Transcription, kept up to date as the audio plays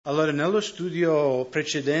Allora, nello studio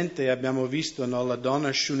precedente abbiamo visto la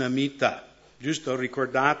donna Shunamita, giusto?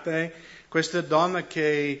 Ricordate? Questa donna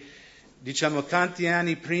che, tanti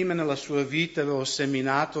anni prima nella sua vita aveva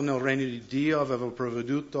seminato nel regno di Dio, aveva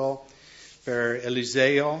provveduto per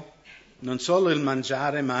Eliseo non solo il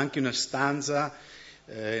mangiare, ma anche una stanza,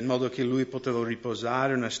 in modo che lui poteva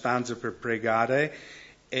riposare, una stanza per pregare.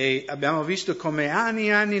 E abbiamo visto come anni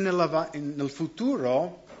e anni nel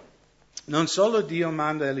futuro, non solo Dio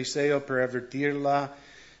manda Eliseo per avvertirla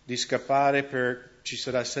di scappare ci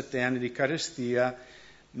sarà 7 anni di carestia,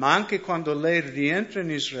 ma anche quando lei rientra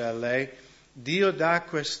in Israele, Dio dà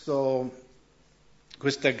questa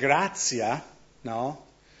grazia, no?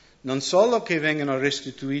 Non solo che vengano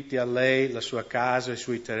restituiti a lei la sua casa e i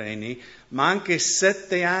suoi terreni, ma anche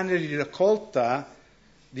 7 anni di raccolta,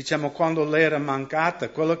 quando lei era mancata,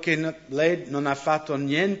 quello che lei non ha fatto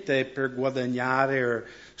niente per guadagnare o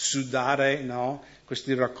sudare, no?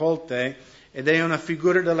 Queste raccolte, ed è una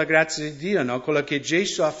figura della grazia di Dio, no? Quello che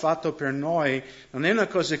Gesù ha fatto per noi non è una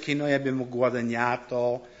cosa che noi abbiamo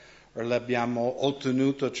guadagnato o l'abbiamo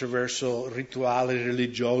ottenuto attraverso rituali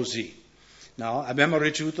religiosi, no? Abbiamo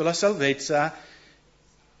ricevuto la salvezza,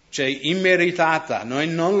 immeritata, noi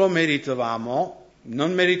non lo meritavamo.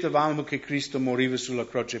 Non meritavamo che Cristo moriva sulla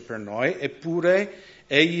croce per noi, eppure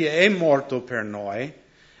Egli è morto per noi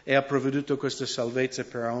e ha provveduto questa salvezza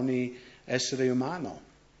per ogni essere umano.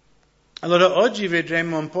 Allora oggi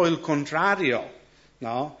vedremo un po' il contrario,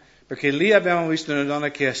 no? Perché lì abbiamo visto una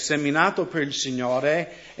donna che ha seminato per il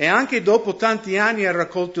Signore e anche dopo tanti anni ha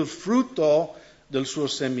raccolto il frutto del suo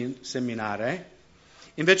seminare.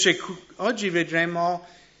 Invece oggi vedremo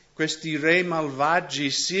questi re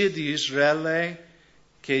malvagi sia di Israele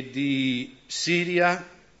che di Siria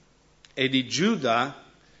e di Giuda,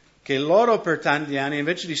 che loro per tanti anni,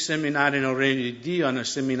 invece di seminare nel regno di Dio, hanno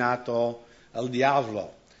seminato al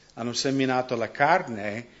diavolo, hanno seminato la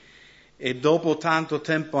carne, e dopo tanto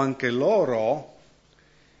tempo anche loro,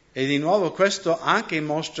 e di nuovo questo anche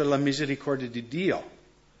mostra la misericordia di Dio,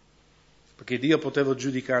 perché Dio poteva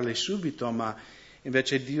giudicarli subito, ma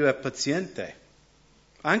invece Dio è paziente,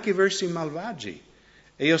 anche verso i malvagi.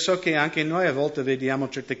 E io so che anche noi a volte vediamo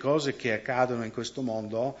certe cose che accadono in questo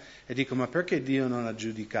mondo e dico, ma perché Dio non ha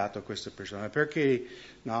giudicato queste persone? Perché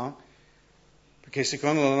no? Perché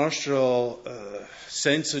secondo il nostro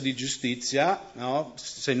senso di giustizia, no?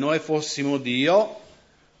 Se noi fossimo Dio,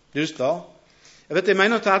 giusto? Avete mai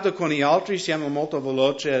notato con gli altri siamo molto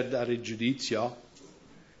veloci a dare giudizio?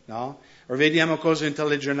 No? O vediamo cose in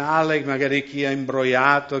telegiornale, magari chi ha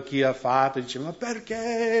imbrogliato, chi ha fatto, dice, ma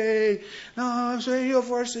perché? No, se io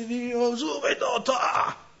fossi Dio, subito,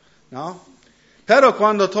 no? Però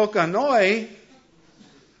quando tocca a noi,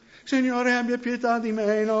 Signore abbia pietà di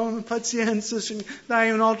me, no? Pazienza,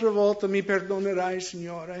 dai un'altra volta mi perdonerai,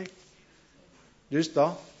 Signore.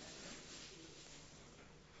 Giusto?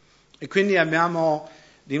 E quindi abbiamo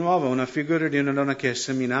di nuovo una figura di una donna che ha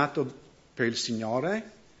seminato per il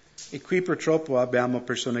Signore. E qui purtroppo abbiamo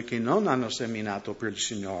persone che non hanno seminato per il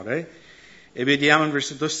Signore. E vediamo in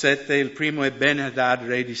versetto 7, il primo è Ben-Hadad,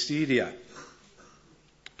 re di Siria,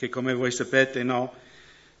 che come voi sapete, no,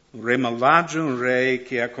 un re malvagio, un re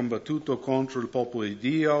che ha combattuto contro il popolo di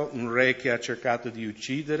Dio, un re che ha cercato di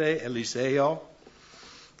uccidere Eliseo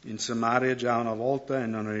in Samaria già una volta e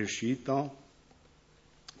non è riuscito.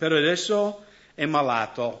 Però adesso è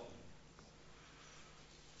malato.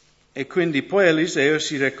 E quindi poi Eliseo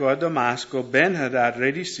si recò a Damasco, Ben-Hadad,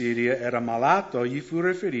 re di Siria, era malato, gli fu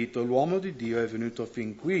riferito, l'uomo di Dio è venuto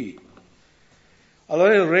fin qui.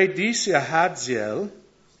 Allora il re disse a Haziel,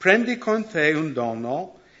 prendi con te un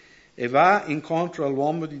dono e va incontro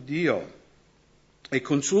all'uomo di Dio e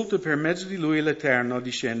consulta per mezzo di lui l'Eterno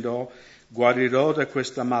dicendo, guarirò da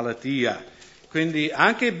questa malattia. Quindi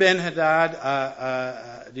anche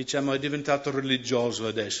Ben-Hadad è diventato religioso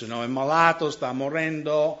adesso, no? È malato, sta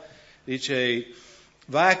morendo. Dice,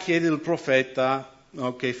 vai a chiedere al profeta,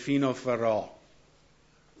 che fino farò.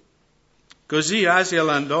 Così Haziel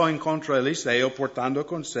andò incontro a Eliseo portando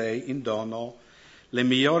con sé in dono le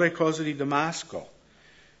migliori cose di Damasco,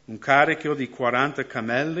 un carico di 40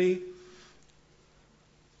 camelli.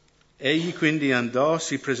 Egli quindi andò,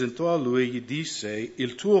 si presentò a lui e gli disse,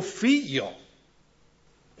 il tuo figlio,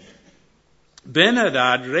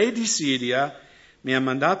 Ben-Hadad, re di Siria, mi ha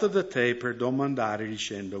mandato da te per domandare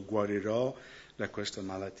dicendo, guarirò da questa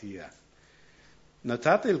malattia.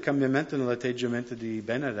 Notate il cambiamento nell'atteggiamento di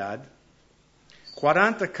Ben-Hadad?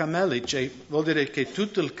 40 camelli, vuol dire che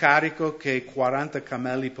tutto il carico che 40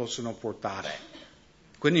 camelli possono portare.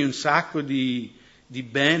 Quindi un sacco di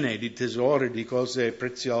bene, di tesori, di cose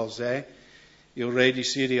preziose, il re di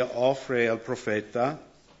Siria offre al profeta.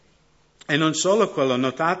 E non solo quello,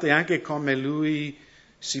 notate anche come lui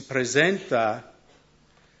si presenta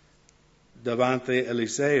davanti a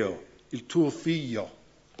Eliseo, il tuo figlio.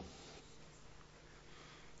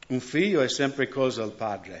 Un figlio è sempre cosa al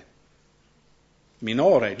padre?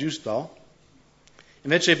 Minore, giusto?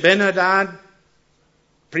 Invece Ben-Hadad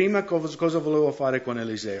prima cosa voleva fare con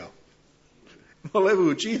Eliseo? Voleva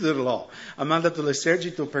ucciderlo. Ha mandato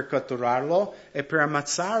l'esercito per catturarlo e per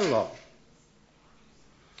ammazzarlo.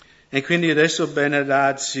 E quindi adesso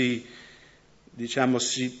Ben-Hadad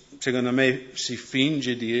secondo me si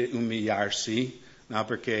finge di umiliarsi, no?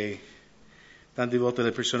 Perché tante volte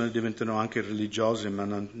le persone diventano anche religiose, ma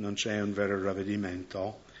non c'è un vero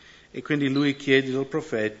ravvedimento. E quindi lui chiede al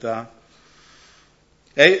profeta,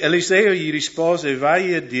 e Eliseo gli rispose,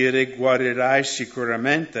 vai a dire, guarirai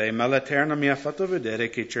sicuramente, ma l'Eterno mi ha fatto vedere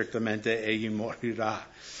che certamente egli morirà.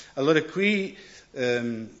 Allora qui,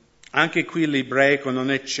 anche qui l'ebraico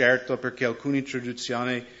non è certo, perché alcune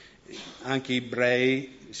traduzioni, anche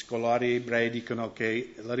ebrei, scolari ebrei dicono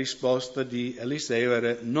che la risposta di Eliseo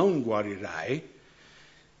era non guarirai,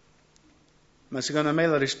 ma secondo me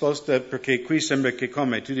la risposta, perché qui sembra che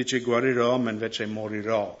come tu dici guarirò, ma invece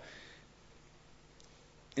morirò.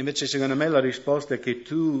 Invece secondo me la risposta è che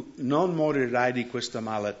tu non morirai di questa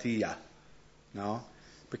malattia, no?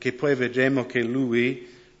 Perché poi vedremo che lui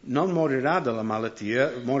non morirà dalla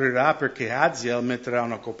malattia, morirà perché Hazael metterà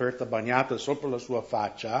una coperta bagnata sopra la sua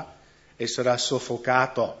faccia e sarà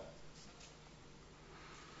soffocato.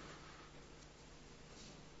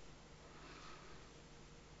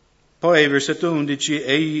 Poi, versetto 11,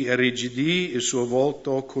 egli irrigidì il suo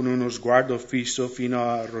volto con uno sguardo fisso fino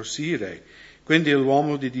a arrossire. Quindi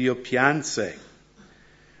l'uomo di Dio pianse.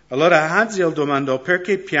 Allora Hazael domandò,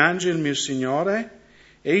 perché piange il mio Signore?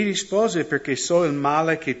 Egli rispose, perché so il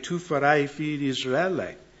male che tu farai ai figli di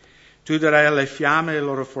Israele. Tu darai alle fiamme le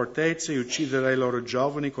loro fortezze, ucciderai i loro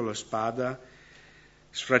giovani con la spada,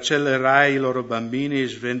 sfracellerai i loro bambini e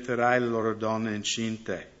sventerai le loro donne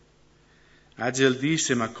incinte. Hazael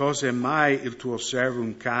disse, ma cosa è mai il tuo servo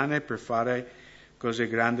un cane per fare cose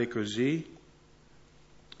grandi così?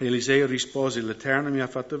 Eliseo rispose, l'Eterno mi ha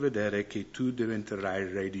fatto vedere che tu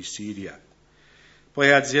diventerai re di Siria.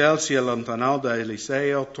 Poi Hazael si allontanò da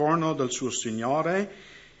Eliseo, tornò dal suo Signore,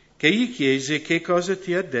 che gli chiese, che cosa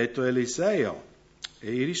ti ha detto Eliseo?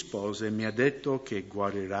 E gli rispose, mi ha detto che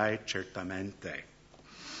guarirai certamente.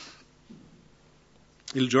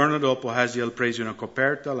 Il giorno dopo Hazael prese una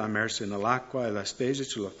coperta, la immerse nell'acqua e la stese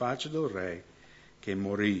sulla faccia del re, che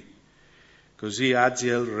morì. Così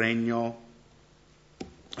Hazael regnò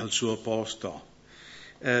al suo posto.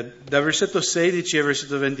 Da versetto 16 a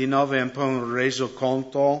versetto 29 è un po' un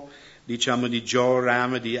resoconto, diciamo, di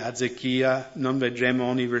Joram, di Ezechia. Non vedremo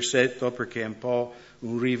ogni versetto perché è un po'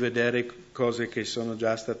 un rivedere cose che sono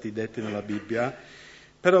già state dette nella Bibbia.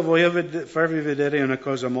 Però voglio farvi vedere una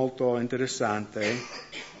cosa molto interessante.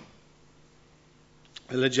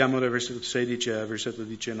 Leggiamo dal versetto 16 al versetto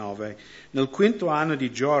 19. Nel quinto anno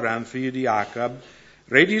di Joram, figlio di Acab,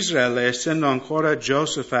 re di Israele, essendo ancora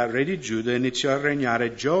Giosafat re di Giuda, iniziò a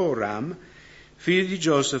regnare Joram, figlio di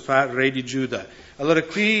Giosafat re di Giuda. Allora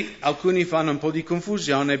qui alcuni fanno un po' di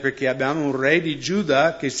confusione perché abbiamo un re di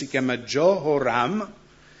Giuda che si chiama Jehoram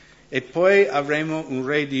e poi avremo un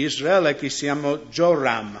re di Israele che si chiama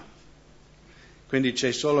Joram. Quindi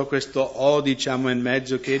c'è solo questo O, diciamo, in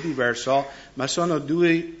mezzo che è diverso, ma sono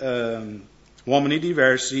due uomini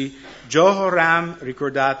diversi. Jehoram,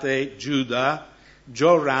 ricordate, Giuda,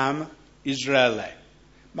 Joram, Israele.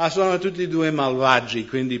 Ma sono tutti e due malvagi,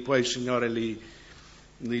 quindi poi il Signore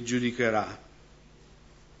li giudicherà.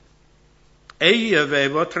 Egli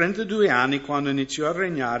aveva 32 anni quando iniziò a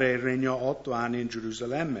regnare e regnò 8 anni in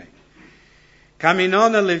Gerusalemme. Camminò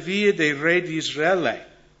nelle vie dei re di Israele.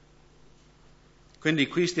 Quindi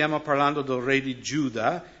qui stiamo parlando del re di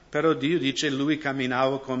Giuda, però Dio dice lui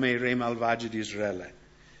camminava come i re malvagi di Israele.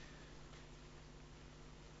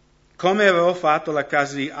 Come aveva fatto la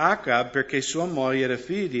casa di Acab, perché sua moglie era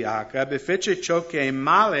figlia di Acab, e fece ciò che è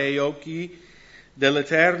male agli occhi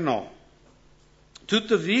dell'Eterno.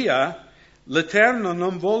 Tuttavia, l'Eterno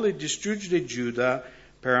non volle distruggere Giuda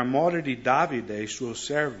per amore di Davide, suo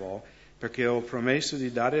servo, perché ho promesso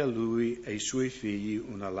di dare a lui e ai suoi figli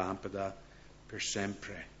una lampada per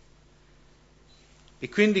sempre. E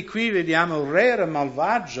quindi qui vediamo il re era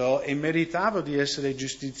malvagio e meritava di essere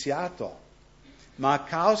giustiziato. Ma a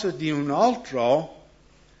causa di un altro,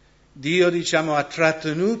 Dio, diciamo, ha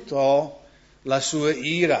trattenuto la sua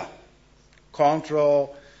ira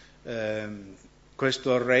contro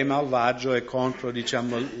questo re malvagio e contro,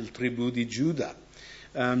 diciamo, il tribù di Giuda.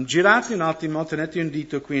 Girate un attimo, tenete un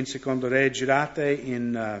dito qui in Secondo Re, girate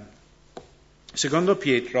in Secondo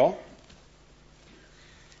Pietro,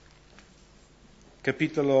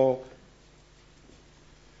 capitolo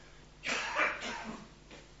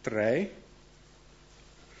 3.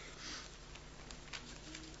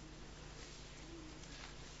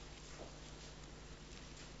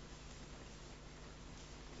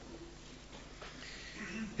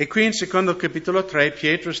 E qui in secondo capitolo 3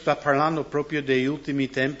 Pietro sta parlando proprio degli ultimi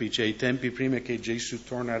tempi, cioè i tempi prima che Gesù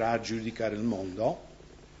tornerà a giudicare il mondo.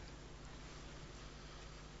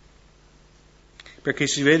 Perché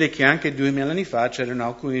si vede che anche 2000 anni fa c'erano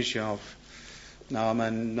alcuni che dicevano no, ma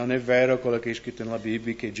non è vero quello che è scritto nella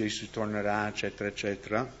Bibbia, che Gesù tornerà, eccetera,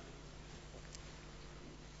 eccetera.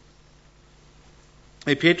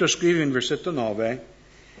 E Pietro scrive in versetto 9,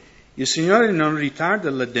 il Signore non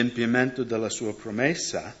ritarda l'adempimento della sua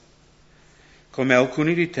promessa, come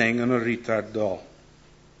alcuni ritengono ritardo,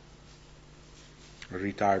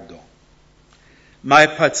 ma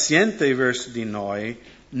è paziente verso di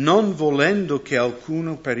noi, non volendo che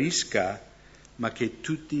alcuno perisca, ma che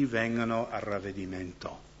tutti vengano a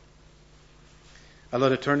ravvedimento.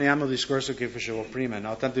 Allora torniamo al discorso che facevo prima,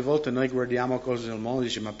 no? Tante volte noi guardiamo cose nel mondo e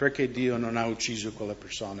diciamo, ma perché Dio non ha ucciso quella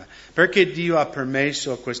persona? Perché Dio ha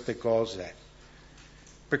permesso queste cose?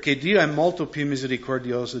 Perché Dio è molto più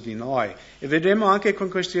misericordioso di noi. E vedremo anche con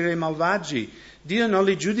questi re malvagi, Dio non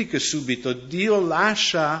li giudica subito, Dio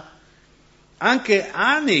lascia anche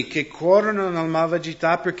anni che corrono nella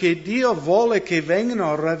malvagità perché Dio vuole che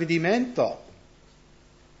vengano al ravvedimento.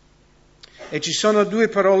 E ci sono due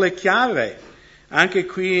parole chiave. Anche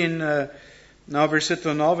qui no,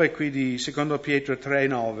 versetto 9, qui di secondo Pietro 3,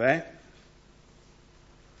 9.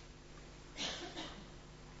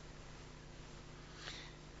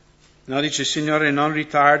 No, dice, Signore non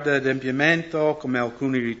ritarda l'adempimento come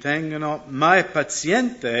alcuni ritengono, ma è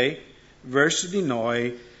paziente verso di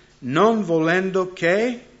noi, non volendo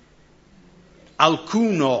che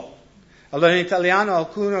alcuno. Allora in italiano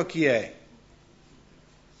alcuno chi è?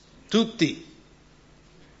 Tutti.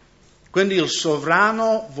 Quindi il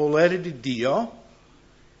sovrano volere di Dio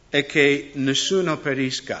è che nessuno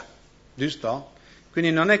perisca, giusto?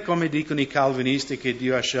 Quindi non è come dicono i calvinisti che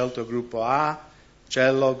Dio ha scelto il gruppo A,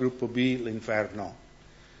 cielo, gruppo B, l'inferno.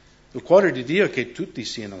 Il cuore di Dio è che tutti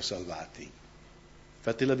siano salvati.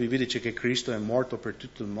 Infatti la Bibbia dice che Cristo è morto per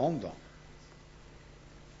tutto il mondo.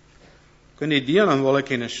 Quindi Dio non vuole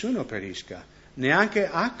che nessuno perisca, neanche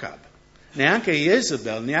Acab, neanche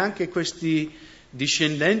Jezebel, neanche questi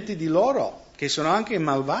discendenti di loro, che sono anche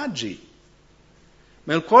malvagi.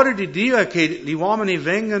 Ma il cuore di Dio è che gli uomini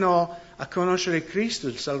vengano a conoscere Cristo,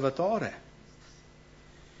 il Salvatore.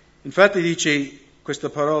 Infatti dice questa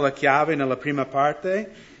parola chiave nella prima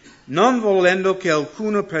parte, non volendo che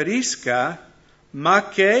alcuno perisca, ma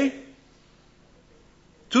che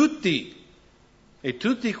tutti, e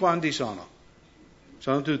tutti quanti sono?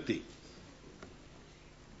 Sono tutti.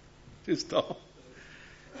 Giusto?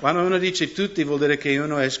 Quando uno dice tutti vuol dire che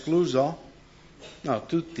uno è escluso? No,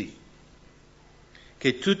 tutti.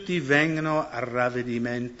 Che tutti vengano al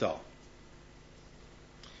ravvedimento.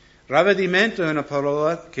 Ravvedimento è una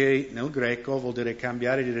parola che nel greco vuol dire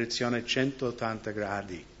cambiare direzione 180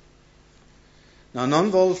 gradi. No, non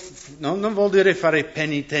vuol dire fare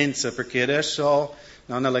penitenza, perché adesso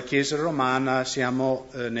nella Chiesa romana siamo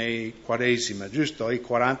nei Quaresima, giusto? I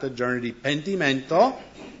 40 giorni di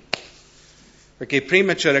pentimento. Perché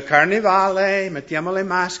prima c'era carnevale, mettiamo le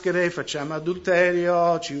maschere, facciamo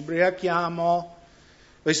adulterio, ci ubriachiamo.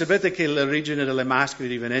 Voi sapete che l'origine delle maschere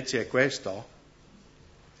di Venezia è questo?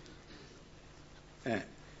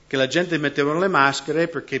 Che la gente metteva le maschere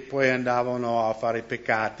perché poi andavano a fare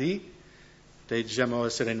peccati, diciamo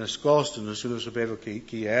essere nascosti, nessuno sapeva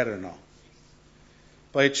chi erano.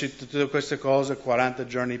 Poi c'è tutte queste cose, 40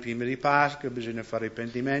 giorni prima di Pasqua, bisogna fare il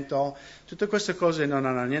pentimento. Tutte queste cose non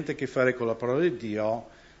hanno niente a che fare con la parola di Dio,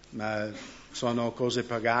 ma sono cose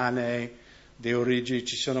pagane, di origine,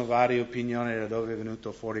 ci sono varie opinioni da dove è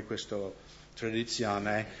venuto fuori questa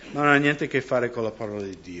tradizione, ma non ha niente a che fare con la parola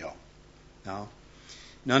di Dio. No?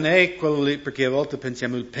 Non è quello lì, perché a volte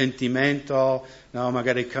pensiamo il pentimento, no,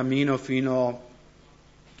 magari cammino fino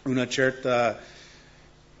a una certa...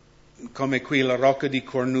 come qui la Rocca di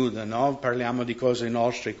Cornuda, no? Parliamo di cose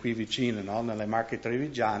nostre qui vicine, no? Nelle Marche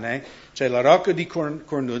Trevigiane, c'è la Rocca di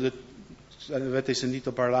Cornuda, avete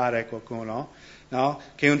sentito parlare qualcuno? No?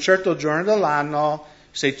 Che un certo giorno dell'anno,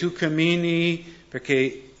 se tu cammini,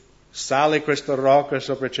 perché sale questa rocca,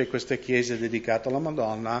 sopra c'è questa chiesa dedicata alla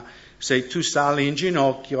Madonna, se tu sali in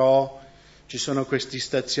ginocchio, ci sono queste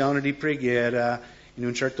stazioni di preghiera, in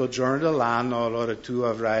un certo giorno dell'anno, allora tu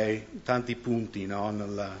avrai tanti punti, no?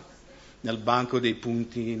 Nel banco dei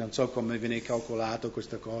punti, non so come viene calcolato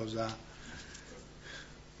questa cosa.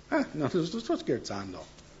 Non sto scherzando.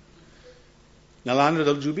 Nell'anno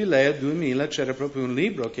del Giubileo 2000 c'era proprio un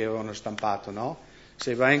libro che avevano stampato, no?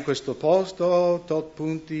 Se vai in questo posto, tot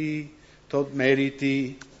punti, tot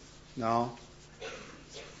meriti, no?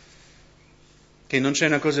 Che non c'è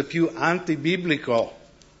una cosa più antibiblico.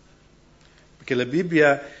 Perché la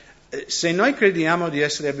Bibbia, se noi crediamo di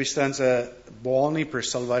essere abbastanza buoni per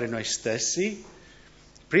salvare noi stessi,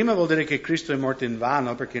 prima vuol dire che Cristo è morto in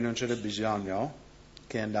vano perché non c'era bisogno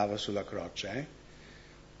che andava sulla croce.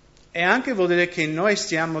 E anche vuol dire che noi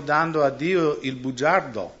stiamo dando a Dio il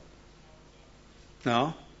bugiardo.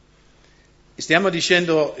 No? Stiamo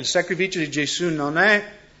dicendo il sacrificio di Gesù non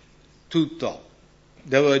è tutto,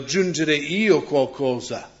 devo aggiungere io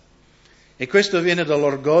qualcosa. E questo viene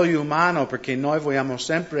dall'orgoglio umano perché noi vogliamo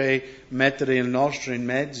sempre mettere il nostro in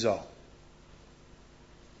mezzo.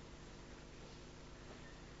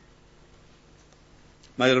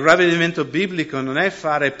 Ma il ravvedimento biblico non è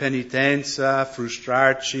fare penitenza,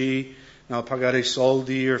 frustrarci, no, pagare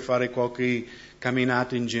soldi o fare qualche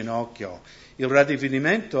camminata in ginocchio. Il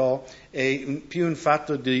ravvedimento è più un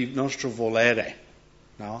fatto di nostro volere,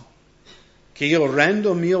 no? Che io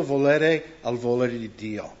rendo mio volere al volere di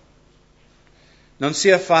Dio. Non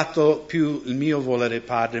sia fatto più il mio volere,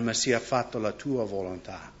 Padre, ma sia fatto la tua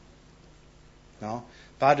volontà. No?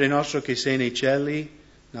 Padre nostro che sei nei cieli,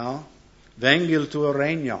 no? Venga il tuo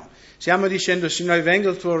regno. Stiamo dicendo, Signore, venga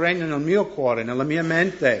il tuo regno nel mio cuore, nella mia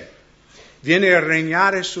mente. Vieni a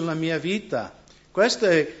regnare sulla mia vita. Questo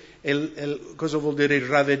è cosa vuol dire il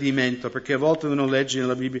ravvedimento, perché a volte uno legge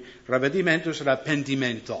nella Bibbia, ravvedimento sarà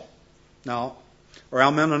pentimento, no? O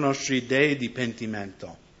almeno le nostre idee di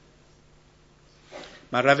pentimento.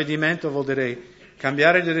 Ma ravvedimento vuol dire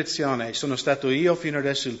cambiare direzione. Sono stato io fino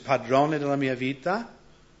adesso il padrone della mia vita,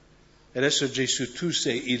 e adesso Gesù, tu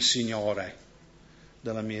sei il Signore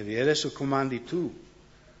della mia vita, adesso comandi tu,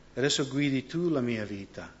 adesso guidi tu la mia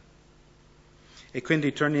vita. E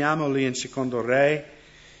quindi torniamo lì in Secondo Re.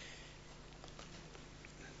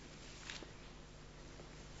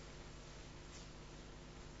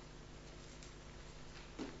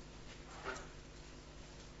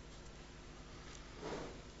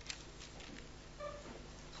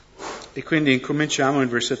 E quindi incominciamo in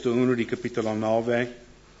versetto 1 di capitolo 9.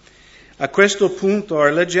 A questo punto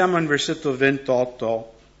leggiamo in versetto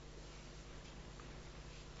 28.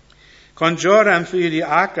 Con Joram, figlio di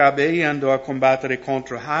Acab, egli andò a combattere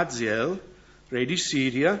contro Haziel, re di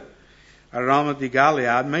Siria, a Rama di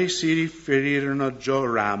Gilead, ma i siri ferirono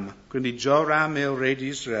Joram. Quindi Joram è il re di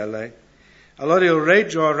Israele. Allora il re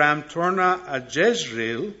Joram torna a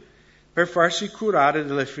Jezreel per farsi curare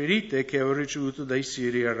delle ferite che aveva ricevuto dai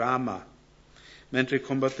siri a Rama, mentre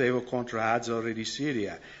combatteva contro Hazael, re di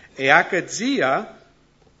Siria. E Achazia,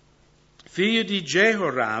 figlio di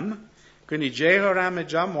Jehoram, quindi Jehoram è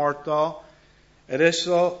già morto,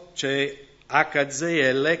 adesso c'è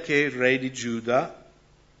Achaziele che è il re di Giuda,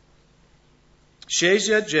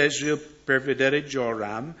 scese a Jezreel per vedere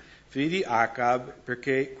Joram, figlio di Acab,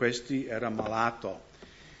 perché questi era malato.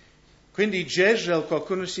 Quindi Jezreel,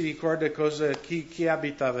 qualcuno si ricorda chi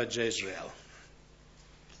abitava a Jezreel?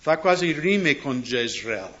 Fa quasi rime con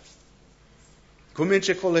Jezreel.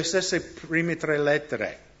 Comincia con le stesse prime 3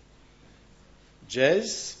 lettere.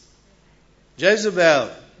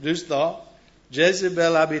 Jezebel, giusto?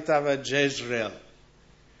 Jezebel abitava a Jezreel.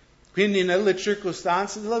 Quindi nelle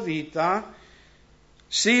circostanze della vita,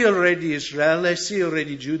 sia il re di Israele sia il re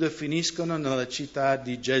di Giuda finiscono nella città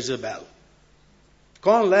di Jezebel.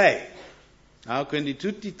 Con lei. No? Quindi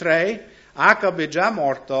tutti e 3, Acab è già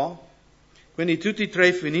morto, quindi tutti e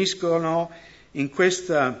 3 finiscono in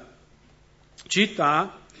questa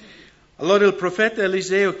città. Allora il profeta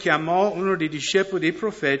Eliseo chiamò uno dei discepoli dei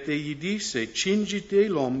profeti e gli disse: cingiti i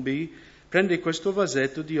lombi, prendi questo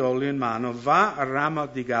vasetto di olio in mano, va a Rama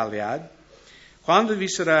di Gilead. Quando vi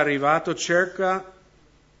sarà arrivato, cerca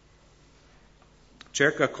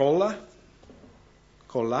colla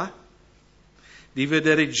di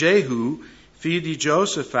vedere Jehu, figlio di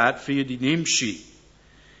Josaphat, figlio di Nimshi.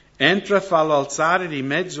 Entra, fallo alzare di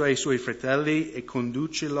mezzo ai suoi fratelli e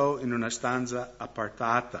conducilo in una stanza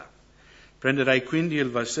appartata. Prenderai quindi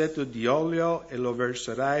il vasetto di olio e lo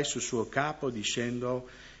verserai sul suo capo dicendo: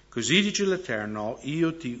 così dice l'Eterno,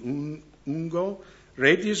 io ti ungo,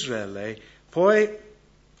 re di Israele, poi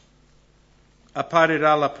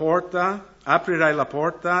aprirai la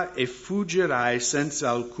porta e fuggirai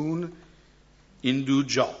senza alcun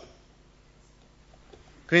indugio.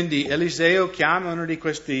 Quindi Eliseo chiama uno di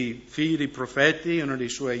questi figli di profeti, uno dei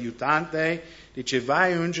suoi aiutanti, dice: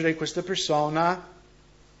 vai a ungere questa persona.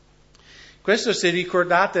 Questo, se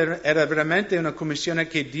ricordate, era veramente una commissione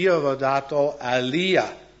che Dio aveva dato a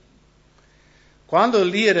Elia, Quando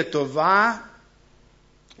Elia ha detto va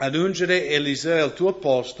ad ungere Eliseo al tuo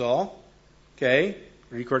posto, ok?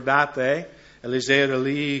 Ricordate? Eliseo era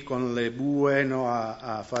lì con le bue, no,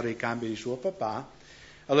 a fare i cambi di suo papà.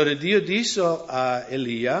 Allora Dio disse a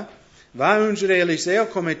Elia, va a ungere Eliseo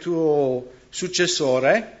come tuo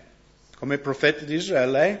successore, come profeta di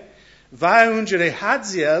Israele, va a ungere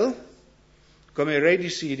Haziel come re di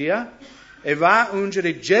Siria e va a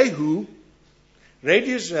ungere Jehu, re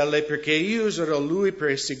di Israele, perché io userò lui per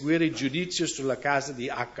eseguire il giudizio sulla casa di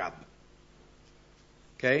Acab.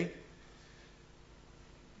 Ok?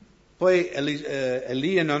 Poi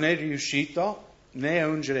Elia non è riuscito né a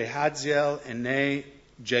ungere Haziel né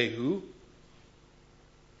Jehu,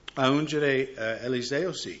 a ungere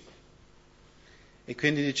Eliseo sì. E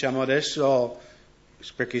quindi diciamo adesso,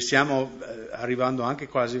 perché stiamo arrivando anche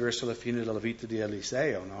quasi verso la fine della vita di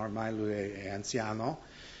Eliseo, no? Ormai lui è anziano,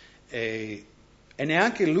 e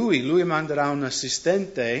neanche lui manderà un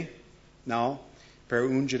assistente, no? Per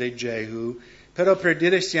ungere Jehu, però per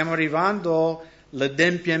dire stiamo arrivando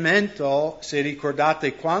all'adempimento, se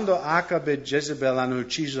ricordate, quando Acab e Jezebel hanno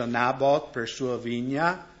ucciso Nabot per sua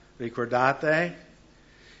vigna, ricordate?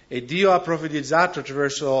 E Dio ha profetizzato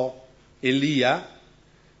attraverso Elia,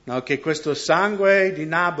 no, che questo sangue di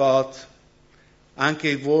Nabot,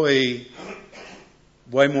 anche voi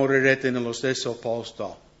morirete nello stesso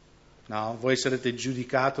posto. No? Voi sarete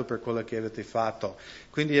giudicati per quello che avete fatto.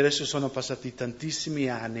 Quindi adesso sono passati tantissimi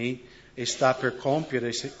anni e sta per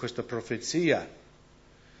compiere questa profezia.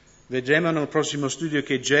 Vedremo nel prossimo studio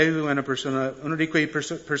che Jehu è uno di quei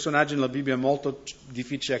personaggi nella Bibbia molto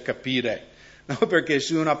difficile da capire, no? Perché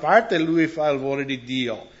su una parte lui fa il volere di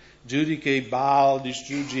Dio, giudica i Baal,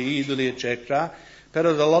 distrugge gli idoli, eccetera,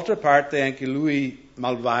 però dall'altra parte anche lui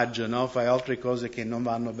malvagio, no? Fa altre cose che non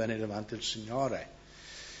vanno bene davanti al Signore.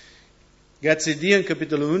 Grazie a Dio in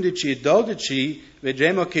capitolo 11 e 12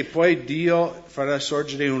 vedremo che poi Dio farà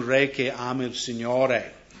sorgere un re che ama il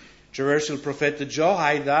Signore. Attraverso il profeta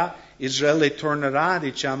Gioaida Israele tornerà,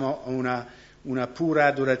 diciamo, a una pura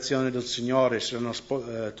adorazione del Signore, saranno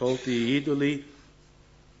tolti gli idoli.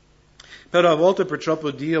 Però a volte purtroppo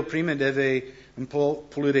Dio prima deve un po'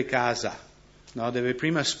 pulire casa, no? Deve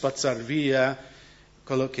prima spazzare via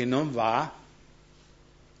quello che non va,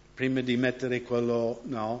 prima di mettere quello,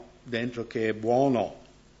 no, dentro che è buono.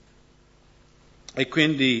 E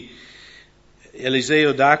quindi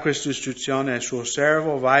Eliseo dà questa istruzione al suo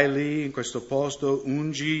servo, vai lì in questo posto,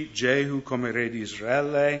 ungi Jehu come re di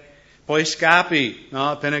Israele, poi scappi,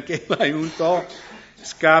 no? Appena che l'hai unto,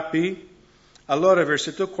 scappi. Allora,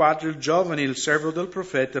 versetto 4, il giovane, il servo del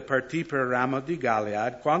profeta, partì per Ramo di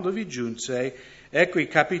Gilead. Quando vi giunse, ecco i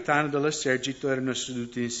capitani dell'esercito erano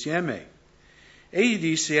seduti insieme. Egli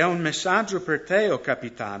disse, è un messaggio per te, o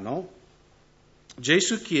capitano?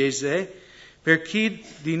 Gesù chiese, per chi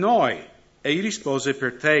di noi? Egli rispose,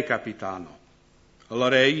 per te, capitano.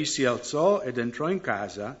 Allora egli si alzò ed entrò in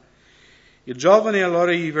casa. Il giovane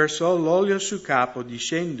allora gli versò l'olio sul capo,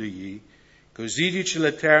 dicendogli, così dice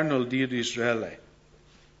l'Eterno, il Dio di Israele,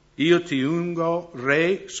 io ti ungo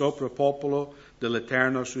re sopra il popolo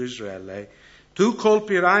dell'Eterno su Israele. Tu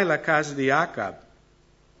colpirai la casa di Acab,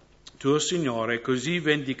 tuo Signore, così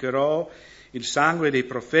vendicherò il sangue dei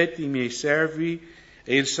profeti, i miei servi,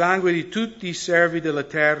 e il sangue di tutti i servi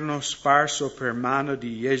dell'Eterno sparso per mano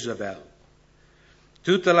di Jezabel.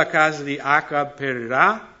 Tutta la casa di Acab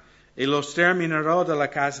perirà, e lo sterminerò dalla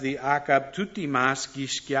casa di Acab tutti i maschi,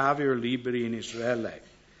 schiavi o liberi in Israele.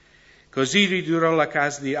 Così ridurrò la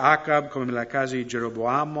casa di Acab come la casa di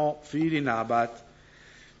Geroboamo, figlio di Nabat,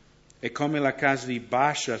 e come la casa di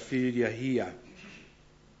Baasha, figlio di Ahia.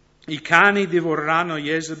 I cani divoreranno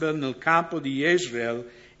Jezebel nel campo di Jezreel,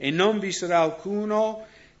 e non vi sarà alcuno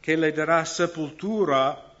che le darà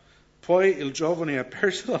sepoltura. Poi il giovane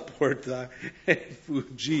aperse la porta e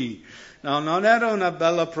fuggì. No, non era una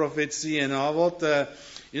bella profezia, no? A volte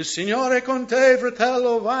il Signore è con te,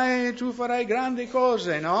 fratello, vai, tu farai grandi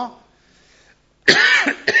cose, no?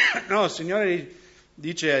 No, il Signore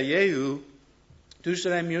dice a Jehu, tu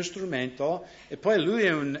sarai il mio strumento, e poi lui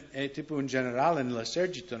è tipo un generale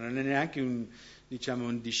nell'esercito, non è neanche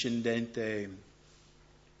un discendente.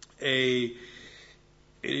 E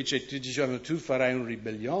dice, tu farai una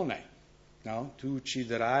ribellione, no? Tu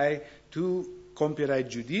ucciderai, tu compierai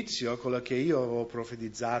giudizio, quello che io avevo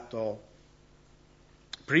profetizzato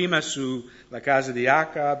prima sulla casa di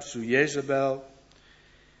Acab, su Jezebel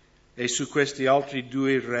e su questi altri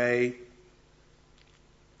due re,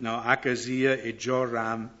 no? Acazia e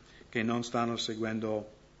Joram, che non stanno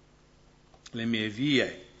seguendo le mie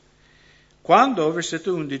vie. Quando,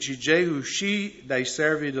 versetto 11, Jehu uscì dai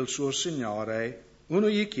servi del suo Signore, Uno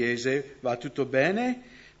gli chiese, va tutto bene?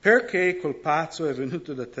 Perché quel pazzo è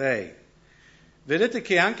venuto da te? Vedete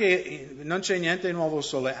che anche, non c'è niente nuovo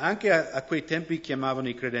sole, anche a quei tempi chiamavano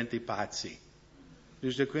i credenti pazzi.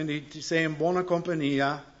 Giusto? Quindi sei in buona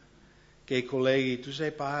compagnia, che i colleghi, tu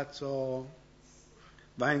sei pazzo,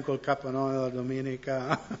 vai in quel capannone la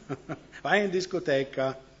domenica, vai in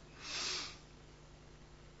discoteca.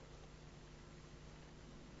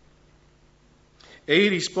 Egli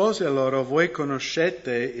rispose loro, voi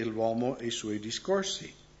conoscete l'uomo e i suoi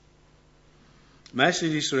discorsi. Ma essi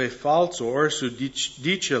dissero, è falso, orso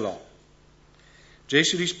dicelo.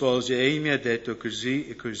 Gesù rispose, egli mi ha detto così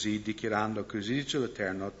e così, dichiarando, così dice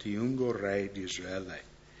l'Eterno, ti ungo re di Israele.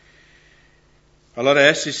 Allora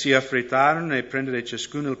essi si affrettarono a prendere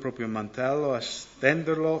ciascuno il proprio mantello, a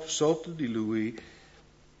stenderlo sotto di lui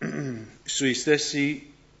sui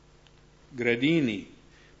stessi gradini.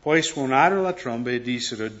 Poi suonarono la tromba e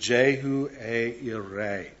dissero, Gehu è il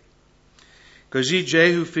re. Così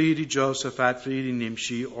Gehu, figlio di Giosafat, figlio di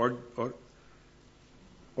Nimshi,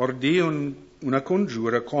 ordì una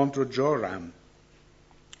congiura contro Joram.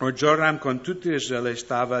 Or Joram con tutto Israele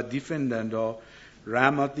stava difendendo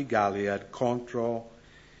Ramoth di Gilead contro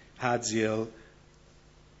Hazael,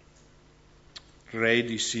 re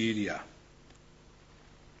di Siria.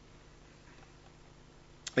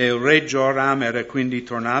 E il re Joram era quindi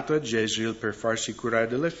tornato a Jezreel per farsi curare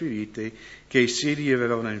delle ferite che i Siri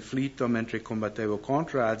avevano inflitto mentre combatteva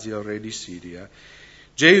contro Hazael, re di Siria.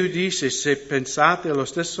 Gehu disse, se pensate allo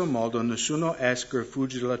stesso modo, nessuno esca o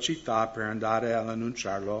fugge dalla città per andare ad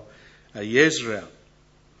annunciarlo a Jezreel.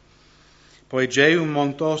 Poi Gehu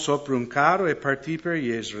montò sopra un carro e partì per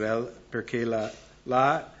Jezreel, perché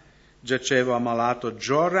là giaceva ammalato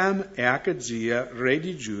Joram e Achazia, re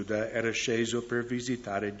di Giuda, era sceso per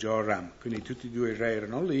visitare Joram. Quindi tutti e due i re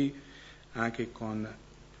erano lì, anche con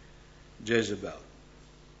Jezebel.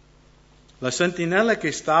 La sentinella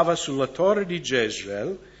che stava sulla torre di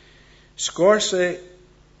Jezreel scorse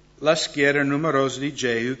la schiera numerosa di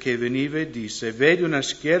Gehu che veniva e disse, vedi una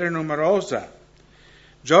schiera numerosa.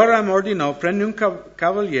 Joram ordinò, prendi un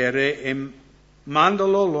cavaliere e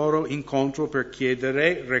mandalo loro incontro per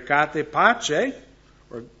chiedere, recate pace,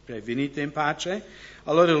 venite in pace.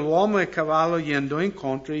 Allora l'uomo e il cavallo gli andò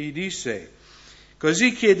incontro e gli disse,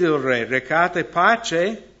 così chiede il re, recate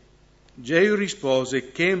pace? Gehu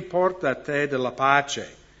rispose, che importa a te della pace?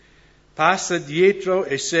 Passa dietro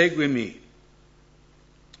e seguimi.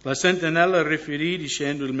 La sentinella riferì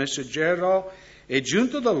dicendo, il messaggero è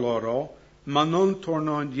giunto da loro, ma non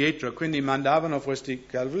tornò indietro. Quindi mandavano questi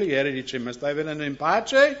cavalieri e dicevano, ma stai venendo in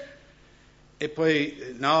pace? E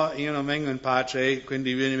poi, no, io non vengo in pace,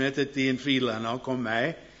 quindi vieni a metterti in fila, no, con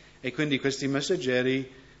me. E quindi questi messaggeri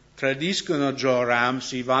tradiscono Joram,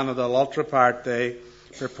 si vanno dall'altra parte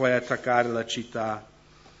per poi attaccare la città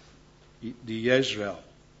di Jezreel.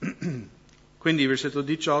 Quindi, versetto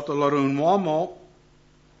 18, allora un uomo,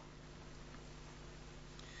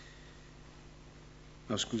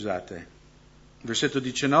 versetto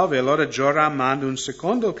 19, allora Joram manda un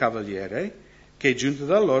secondo cavaliere che giunto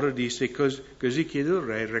da loro disse, così chiede il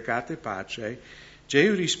re, recate pace.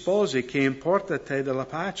 Gehu rispose, che importa a te della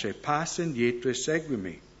pace? Passa indietro e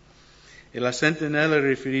seguimi. E la sentinella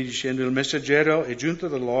riferì dicendo, il messaggero è giunto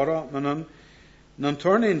da loro, ma non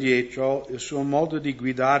torna indietro. Il suo modo di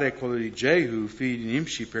guidare è quello di Gehu, figlio di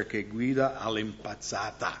Nimshi, perché guida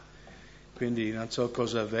all'impazzata. Quindi non so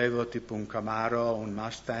cosa avevo, tipo un Camaro, un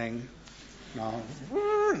Mustang, no?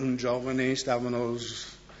 Un giovane, stavano,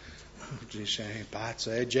 dice,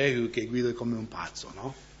 pazzo, è Gehu che guida come un pazzo,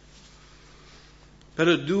 no?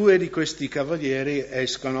 Però due di questi cavalieri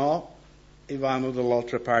escono e vanno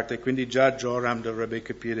dall'altra parte, quindi già Joram dovrebbe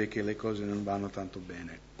capire che le cose non vanno tanto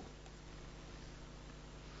bene.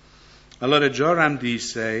 Allora Joram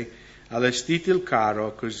disse, allestite il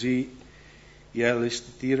carro, così gli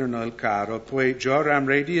allestirono il carro. Poi Joram,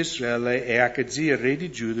 re di Israele, e Achazia, re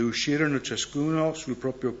di Giuda, uscirono ciascuno sul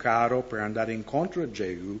proprio carro per andare incontro a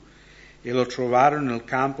Gehu e lo trovarono nel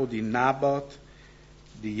campo di Naboth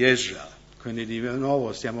di Jezreel. Quindi di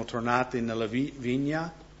nuovo siamo tornati nella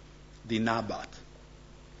vigna di Naboth.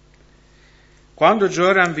 Quando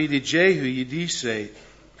Joram vide Gehu, gli disse,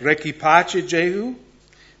 rechi pace Gehu?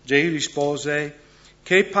 Gehu rispose,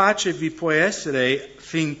 che pace vi può essere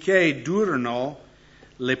finché durano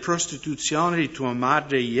le prostituzioni di tua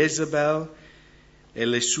madre Jezebel e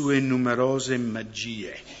le sue numerose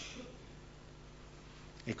magie?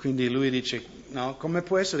 E quindi lui dice, no, come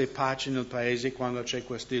può essere pace nel paese quando c'è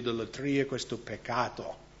questa idolatria, questo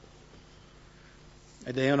peccato?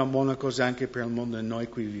 Ed è una buona cosa anche per il mondo e noi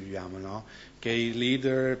qui viviamo, no? Che i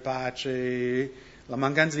leader, pace, La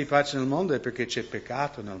mancanza di pace nel mondo è perché c'è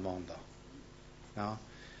peccato nel mondo. No?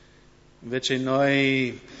 Invece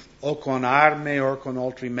noi o con armi o con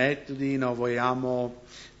altri metodi non vogliamo...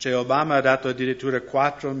 Cioè Obama ha dato addirittura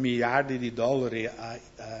 4 miliardi di dollari a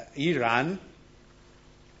Iran.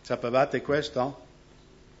 Sapevate questo?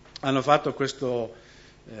 Hanno fatto questo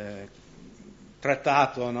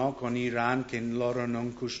trattato, no, con Iran che loro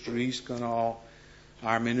non costruiscono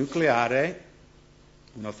armi nucleari.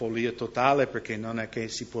 Una follia totale perché non è che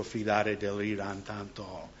si può fidare dell'Iran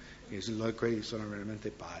tanto, quelli sono veramente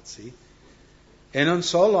pazzi. E non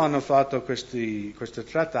solo hanno fatto questa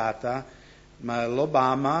trattata, ma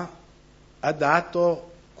l'Obama ha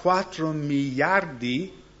dato 4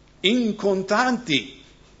 miliardi in contanti.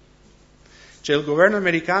 Cioè il governo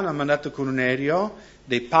americano ha mandato con un aereo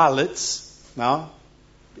dei pallets, no?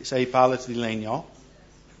 Sai i pallets di legno?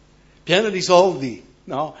 Pieno di soldi.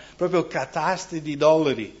 No? Proprio catasti di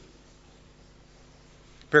dollari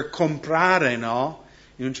per comprare, no?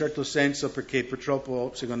 In un certo senso, perché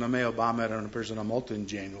purtroppo secondo me Obama era una persona molto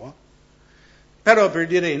ingenua, però per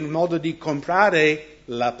dire in modo di comprare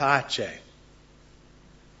la pace.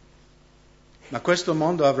 Ma questo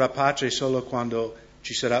mondo avrà pace solo quando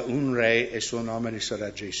ci sarà un re e il suo nome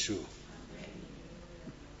sarà Gesù.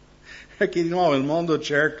 Perché di nuovo il mondo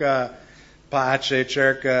cerca pace,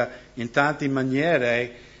 cerca in tante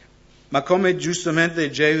maniere, ma come giustamente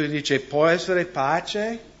Gesù dice, può essere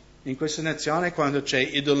pace in questa nazione quando c'è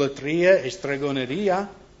idolatria e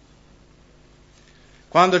stregoneria?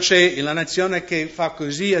 Quando c'è la nazione che fa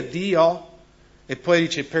così a Dio e poi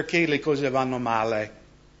dice perché le cose vanno male?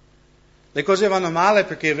 Le cose vanno male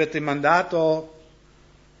perché avete mandato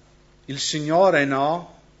il Signore,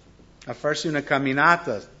 no? A farsi una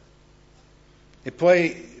camminata e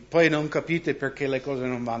poi non capite perché le cose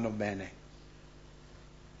non vanno bene.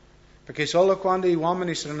 Perché solo quando gli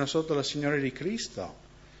uomini saranno sotto la Signore di Cristo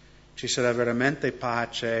ci sarà veramente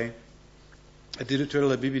pace. Addirittura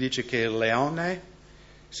la Bibbia dice che il leone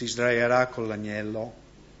si sdraierà con l'agnello.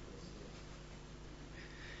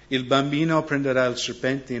 Il bambino prenderà il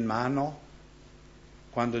serpente in mano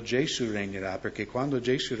quando Gesù regnerà, perché quando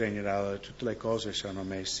Gesù regnerà tutte le cose saranno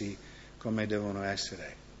messe come devono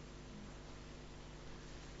essere.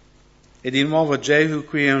 E di nuovo Gesù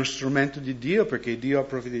qui è un strumento di Dio perché Dio ha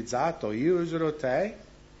profetizzato, io userò te.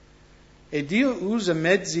 E Dio usa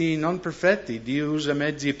mezzi non perfetti, Dio usa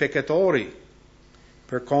mezzi peccatori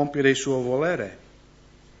per compiere il suo volere.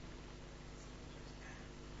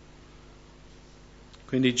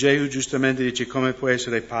 Quindi Gesù giustamente dice come può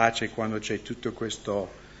essere pace quando c'è tutto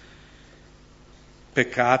questo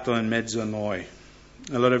peccato in mezzo a noi.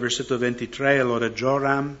 Allora versetto 23, allora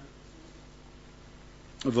Joram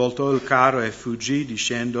voltò il carro e fuggì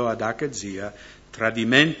dicendo ad Acazia,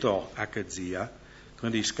 tradimento Acazia,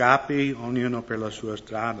 quindi scappi ognuno per la sua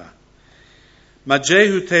strada. Ma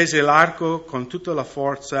Gesù tese l'arco con tutta la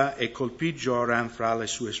forza e colpì Joram fra le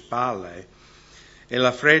sue spalle, e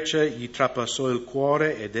la freccia gli trapassò il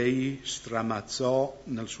cuore ed egli stramazzò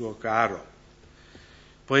nel suo carro.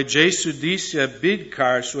 Poi Gesù disse a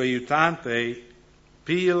Bidkar, suo aiutante,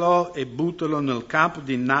 piglialo e buttalo nel campo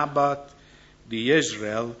di Nabat di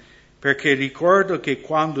Israel, perché ricordo che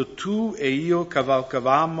quando tu e io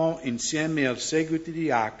cavalcavamo insieme al seguito di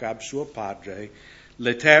Acab, suo padre,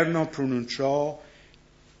 l'Eterno pronunciò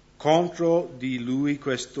contro di lui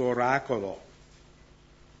questo oracolo.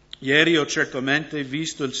 Ieri ho certamente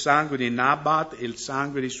visto il sangue di Nabat e il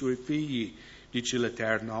sangue dei suoi figli, dice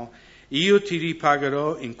l'Eterno. Io ti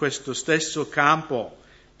ripagherò in questo stesso campo,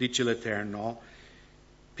 dice l'Eterno.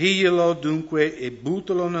 Piglialo dunque e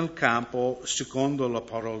buttalo nel campo secondo la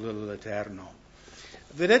parola dell'Eterno.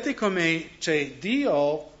 Vedete come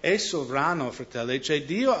Dio è sovrano, fratelli,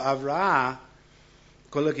 Dio avrà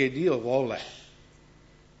quello che Dio vuole.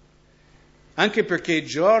 Anche perché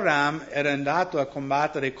Joram era andato a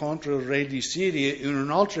combattere contro il re di Siria in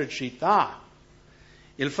un'altra città.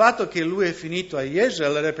 Il fatto che lui è finito a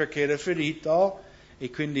Israele era perché era ferito e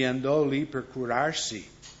quindi andò lì per curarsi.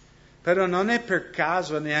 Però non è per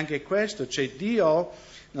caso neanche questo, Dio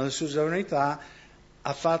nella sua sovranità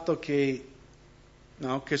ha fatto che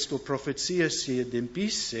questa profezia si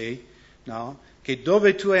adempisse, che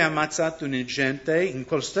dove tu hai ammazzato un indigente, in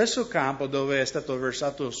quel stesso campo dove è stato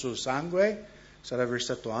versato il suo sangue, sarà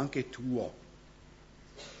versato anche tuo.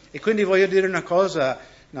 E quindi voglio dire una cosa,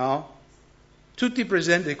 tutti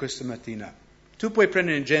presenti questa mattina, tu puoi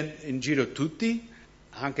prendere in giro tutti,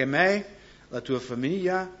 anche me, la tua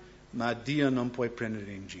famiglia, ma Dio non puoi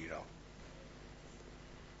prendere in giro.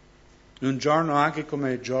 Un giorno anche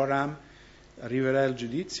come Joram arriverà il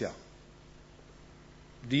giudizio.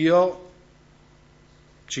 Dio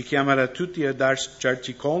ci chiamerà tutti a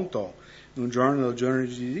darci conto un giorno del giorno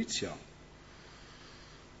di giudizio.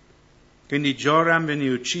 Quindi Joram venne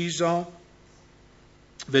ucciso.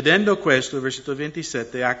 Vedendo questo, versetto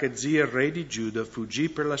 27, Acazia, re di Giuda, fuggì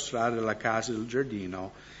per la strada della casa del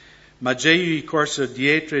giardino, ma Jehu gli corse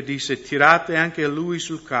dietro e disse: tirate anche lui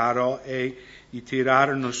sul carro, e gli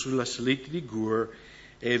tirarono sulla salita di Gur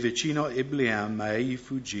e vicino a Ibleam, ma egli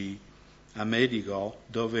fuggì a Medigo,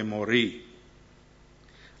 dove morì.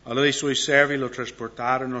 Allora i suoi servi lo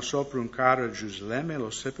trasportarono sopra un carro a Gerusalemme e lo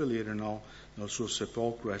seppellirono nel suo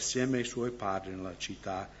sepolcro assieme ai suoi padri nella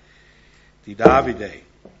città di Davide.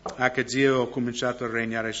 Acazia ha cominciato a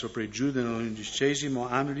regnare sopra il Giuda nell'11°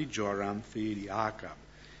 anno di Joram, figlio di Acab.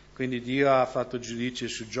 Quindi Dio ha fatto giudizio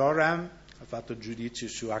su Joram, ha fatto giudizio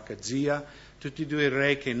su Acazia, tutti e due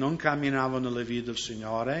re che non camminavano nelle vie del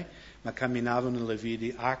Signore, ma camminavano nelle vie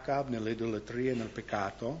di Acab, nell'idolatria e nel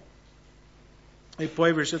peccato. E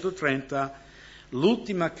poi versetto 30,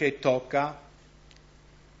 l'ultima che tocca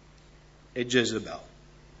è Jezebel.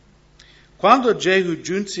 Quando Jehu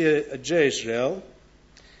giunse a Jezreel,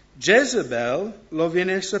 Jezebel lo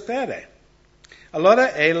viene a sapere.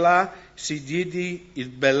 Allora ella si diede il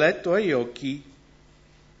belletto agli occhi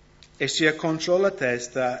e si acconciò la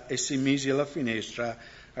testa e si mise alla finestra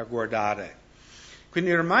a guardare.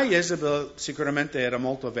 Quindi ormai Jezebel sicuramente era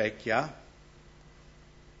molto vecchia.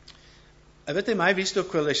 Avete mai visto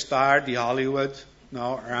quelle star di Hollywood?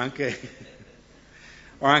 No?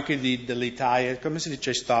 O anche dell'Italia, come si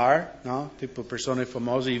dice star? No? Tipo persone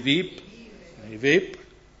famose, i VIP,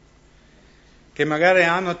 che magari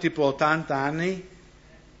hanno tipo 80 anni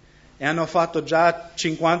e hanno fatto già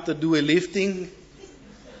 52 lifting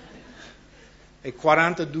e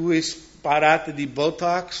 42 sparate di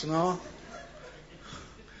Botox, no?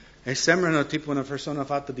 E sembrano tipo una persona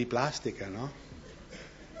fatta di plastica, no?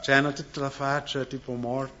 Cioè hanno tutta la faccia tipo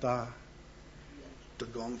morta,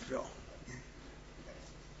 tutto gonfio.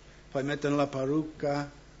 Poi mettono la parrucca,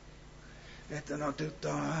 mettono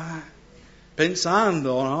tutto,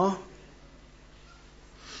 pensando, no?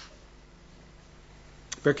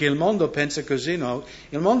 Perché il mondo pensa così, no?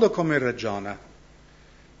 Il mondo come ragiona?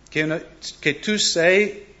 Che tu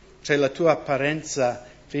sei, c'è la tua apparenza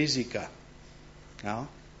fisica, no?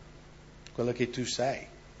 Quello che tu sei.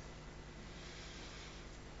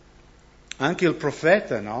 Anche il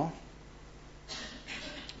profeta, no?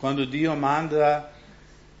 Quando Dio manda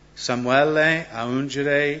Samuele a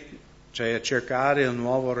ungere, cioè a cercare il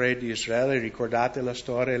nuovo re di Israele, ricordate la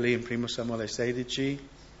storia lì in 1 Samuele 16?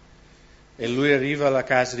 E lui arriva alla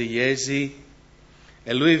casa di Jesi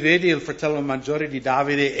e lui vede il fratello maggiore di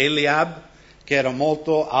Davide, Eliab, che era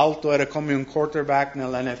molto alto, era come un quarterback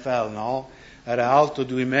nell'NFL, no? Era alto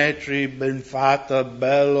 2 metri, ben fatto,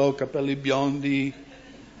 bello, capelli biondi.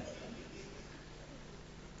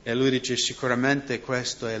 E lui dice: sicuramente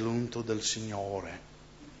questo è l'unto del Signore.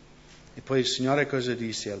 E poi il Signore cosa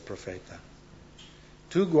disse al profeta?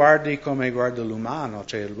 Tu guardi come guarda l'umano,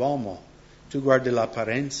 cioè l'uomo, tu guardi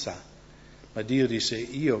l'apparenza, ma Dio disse: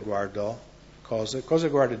 io guardo cosa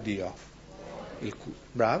guarda Dio?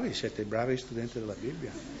 Bravi, siete bravi studenti della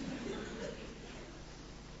Bibbia.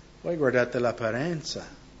 Voi guardate l'apparenza,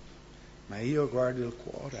 ma io guardo il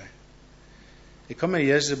cuore. E come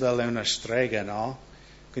Jezebel è una strega, no?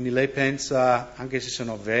 Quindi lei pensa, anche se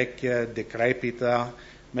sono vecchia, decrepita,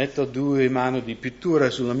 metto 2 mani di pittura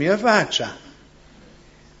sulla mia faccia.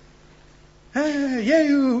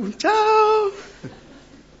 Jehu, ciao!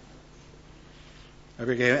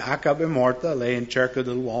 Perché Acab è morta, lei è in cerca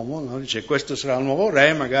dell'uomo, no? Dice: questo sarà il nuovo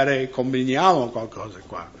re, magari combiniamo qualcosa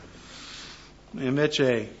qua. E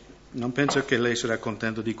invece non penso che lei sarà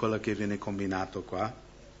contenta di quello che viene combinato qua.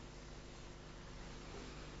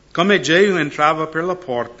 Come Jehu entrava per la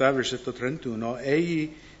porta, versetto 31,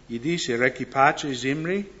 egli gli disse: rechi pace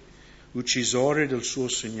Zimri, uccisore del suo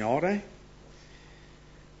signore?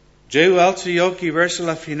 Jehu alzò gli occhi verso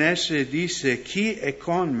la finestra e disse: chi è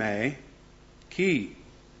con me? Chi?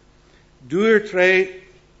 2 o 3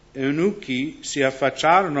 eunuchi si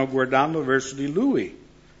affacciarono guardando verso di lui.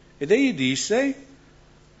 Ed egli disse: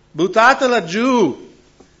 buttatela giù.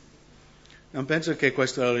 Non penso che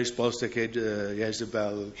questa è la risposta che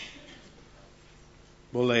Jezebel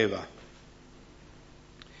voleva.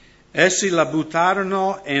 Essi la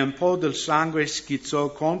buttarono e un po' del sangue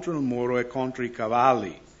schizzò contro il muro e contro i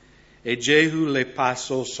cavalli, e Jehu le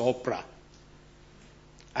passò sopra.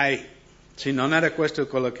 Sì, non era questo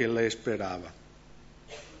quello che lei sperava.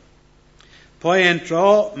 Poi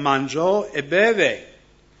entrò, mangiò e beve.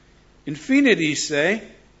 Infine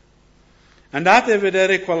disse: andate a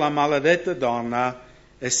vedere quella maledetta donna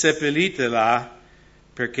e seppellitela,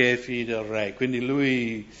 perché è figlio del re. Quindi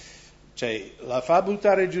lui la fa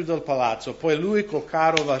buttare giù dal palazzo, poi lui col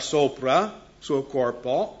carro va sopra il suo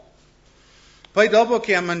corpo. Poi dopo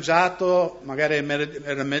che ha mangiato, magari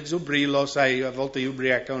era mezzo brillo, sai, a volte gli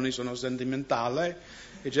ubriaconi sono sentimentali,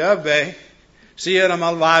 dice, vabbè, sì era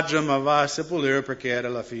malvagio, ma va a seppellire perché era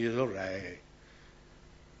la figlia del re.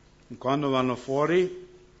 E quando vanno fuori,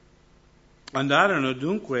 andarono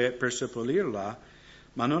dunque per seppellirla,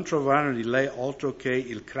 ma non trovarono di lei altro che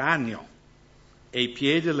il cranio e i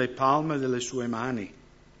piedi e le palme delle sue mani.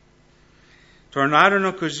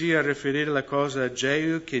 Tornarono così a riferire la cosa a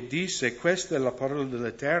Jehu, che disse, questa è la parola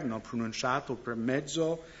dell'Eterno pronunciata per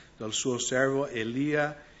mezzo del suo servo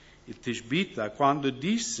Elia il Tishbita, quando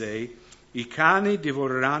disse, i cani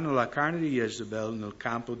divoreranno la carne di Jezebel nel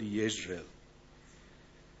campo di Jezreel.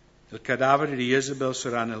 Il cadavere di Jezebel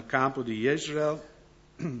sarà nel campo di Jezreel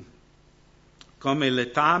come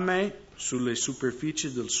letame sulle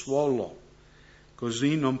superfici del suolo,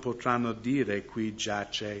 così non potranno dire qui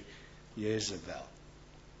giace Jezebel.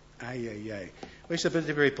 Voi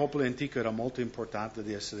sapete, per i popoli antichi era molto importante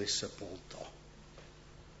di essere sepolto,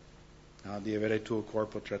 no? Di avere il tuo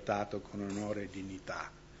corpo trattato con onore e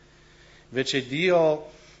dignità. Invece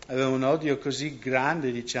Dio aveva un odio così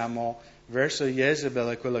grande, verso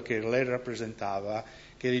Jezebel e quello che lei rappresentava,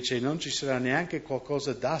 che dice non ci sarà neanche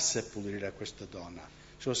qualcosa da seppellire a questa donna.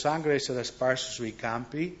 Il suo sangue sarà sparso sui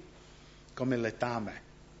campi come letame.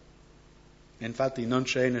 Infatti non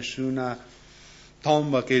c'è nessuna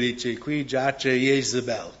tomba che dice qui giace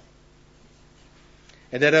Jezebel.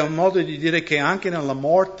 Ed era un modo di dire che anche nella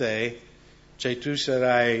morte tu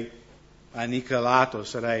sarai annichilato,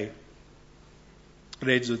 sarai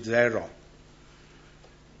reso zero.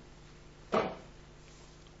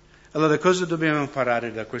 Allora cosa dobbiamo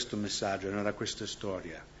imparare da questo messaggio, da questa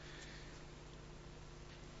storia?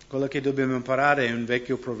 Quello che dobbiamo imparare è un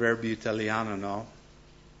vecchio proverbio italiano, no?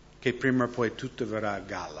 Che prima o poi tutto verrà a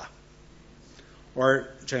galla. O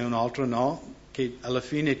c'è un altro, no? Che alla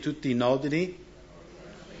fine tutti i nodi,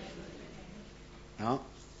 no?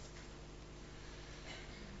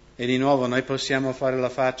 E di nuovo noi possiamo fare la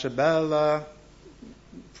faccia bella,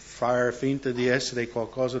 fare finta di essere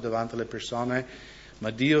qualcosa davanti alle persone,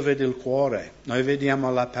 ma Dio vede il cuore, noi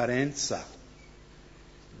vediamo l'apparenza.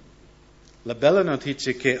 La bella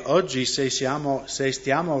notizia è che oggi se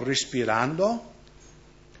stiamo respirando,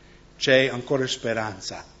 c'è ancora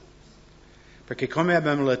speranza. Perché come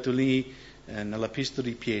abbiamo letto lì nell'Epistola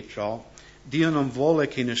di Pietro, Dio non vuole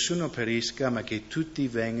che nessuno perisca, ma che tutti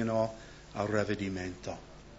vengano al ravvedimento.